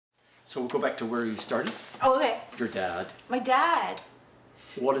So we'll go back to where you started. Oh, okay. Your dad. My dad.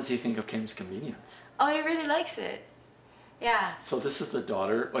 What does he think of Kim's Convenience? Oh, he really likes it. Yeah. So this is the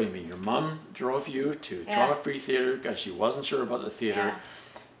daughter. What do you mean? Your mom drove you to Toronto Free Theatre because she wasn't sure about the theatre,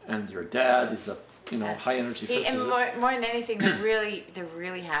 and your dad is a high energy physicist. And more than anything, they're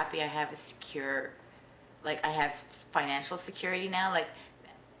really happy. I have a secure, like I have financial security now. Like,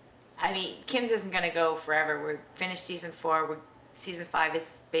 I mean, Kim's isn't gonna go forever. We're finished season 4. Season 5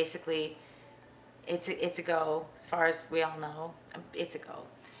 is basically, it's a go as far as we all know. It's a go.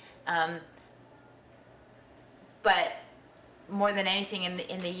 But more than anything,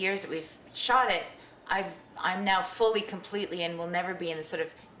 in the years that we've shot it, I'm now fully, completely, and will never be in the sort of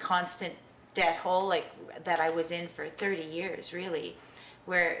constant debt hole like that I was in for 30 years, really,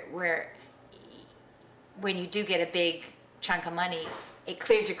 where when you do get a big chunk of money, it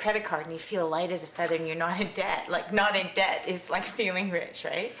clears your credit card and you feel light as a feather and you're not in debt. Like, not in debt is like feeling rich,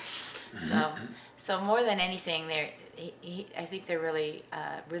 right? So more than anything, I think they're really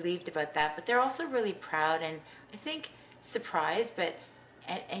relieved about that, but they're also really proud and I think surprised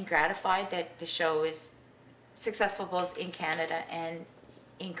and gratified that the show is successful both in Canada and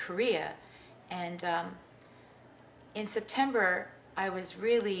in Korea. And in September, I was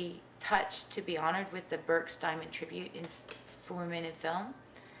really touched to be honored with the Birks Diamond Tribute for women in film,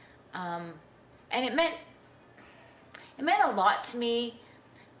 and it meant a lot to me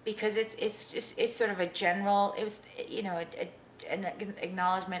because it's sort of a general. It was an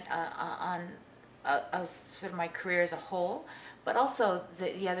acknowledgement of sort of my career as a whole, but also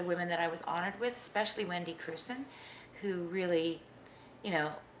the other women that I was honored with, especially Wendy Cruson, who really,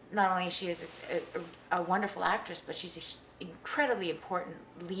 not only is she a wonderful actress, but she's an incredibly important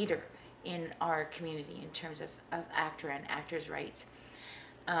leader in our community in terms of actor and actors' rights.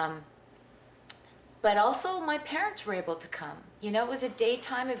 But also my parents were able to come. It was a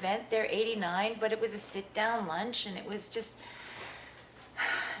daytime event. They're 89, but it was a sit-down lunch, and it was just,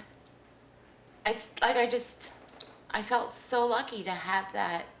 I felt so lucky to have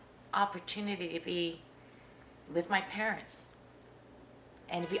that opportunity to be with my parents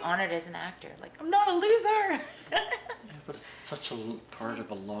and to be honored as an actor. Like, I'm not a loser. Yeah, but it's such a part of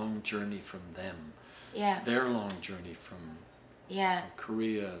a long journey from them. Yeah. Their long journey from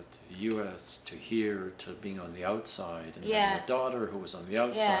Korea to the U.S. to here to being on the outside, and then a daughter who was on the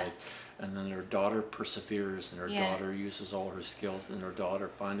outside, and then their daughter perseveres, and her daughter uses all her skills, and her daughter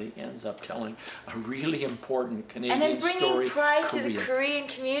finally ends up telling a really important Canadian story. And then bringing pride to the Korean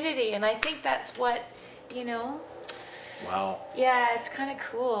community, and I think that's what, Wow. Yeah, it's kind of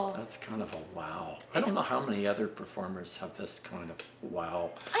cool. That's kind of a wow. I don't know how many other performers have this kind of wow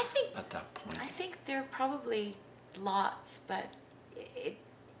at that point. I think there are probably lots, but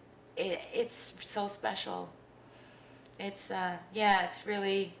it's so special. It's it's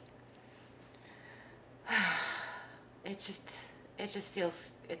really it just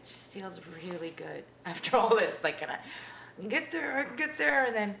feels really good after all this. Like, I can get there,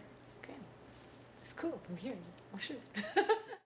 and then okay, it's cool. I'm here. Oh shit.